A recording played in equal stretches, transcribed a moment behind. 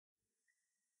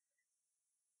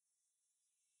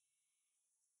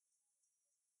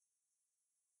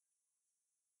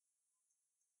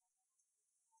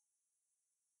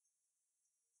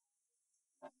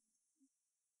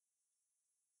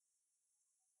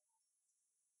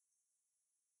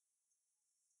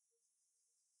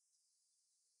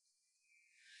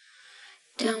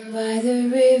Down by the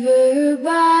river,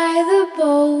 by the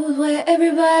boat, where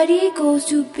everybody goes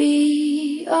to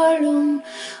be alone,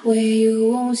 where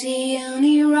you won't see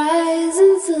any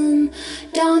rising sun.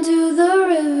 Down to the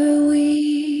river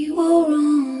we will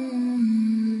run.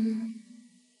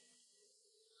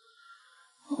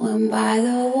 When by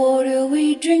the water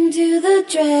we drink to the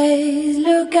dregs,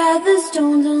 look at the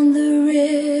stones on the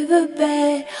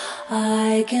riverbed.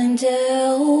 I can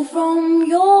tell from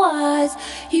your eyes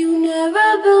you've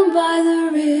never been by the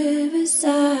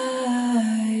riverside.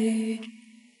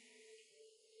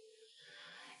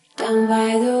 Down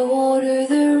by the water,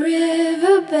 the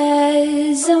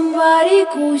riverbed, somebody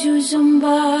calls you,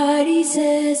 somebody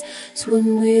says,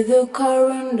 swim with the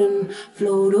current and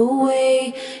float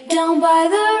away. Down by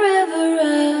the river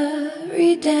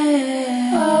every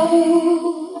day.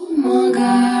 Oh my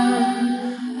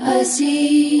God, I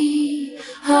see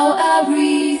how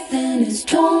everything is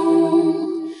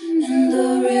torn in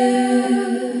the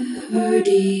river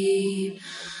deep,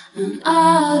 and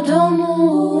I don't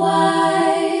know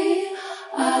why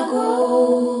I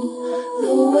go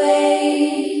the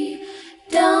way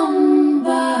down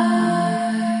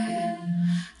by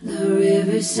the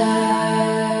riverside.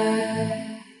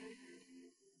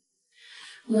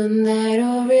 When that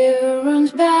old river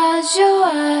runs past your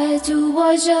eyes to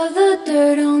wash off the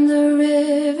dirt on the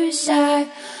riverside,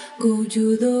 go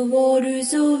to the water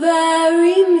so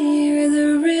very near,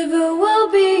 the river will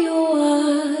be your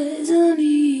eyes and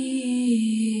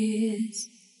ears.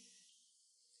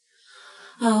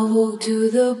 I'll walk to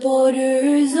the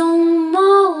borders on my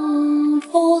own,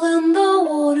 fall in the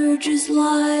water just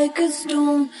like a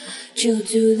stone, chill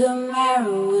to the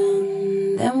marrow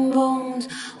in them bones.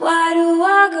 Why do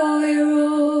I go here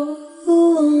all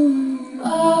alone?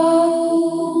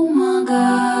 Oh my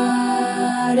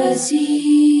God, I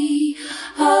see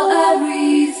how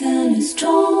everything is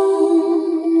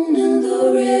torn in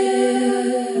the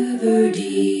river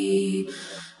deep,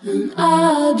 and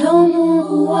I don't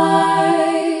know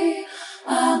why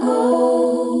I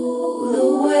go the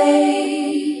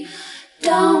way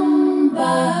down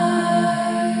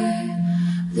by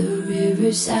the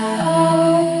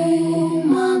riverside. Oh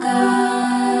my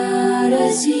God,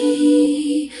 I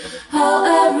see how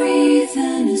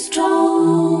everything is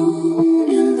torn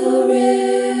in the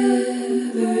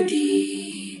river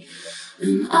deep,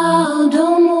 and I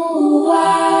don't know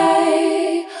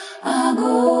why I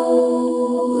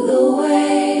go the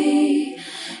way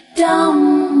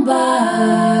down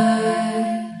by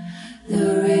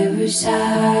the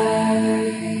riverside.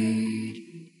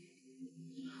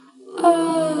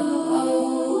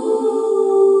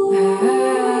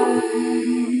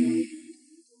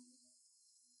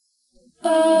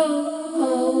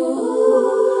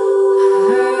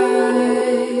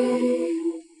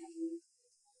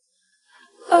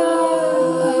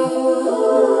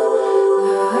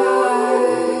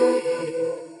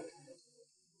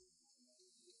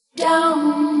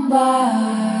 Down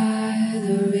by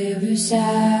the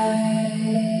riverside.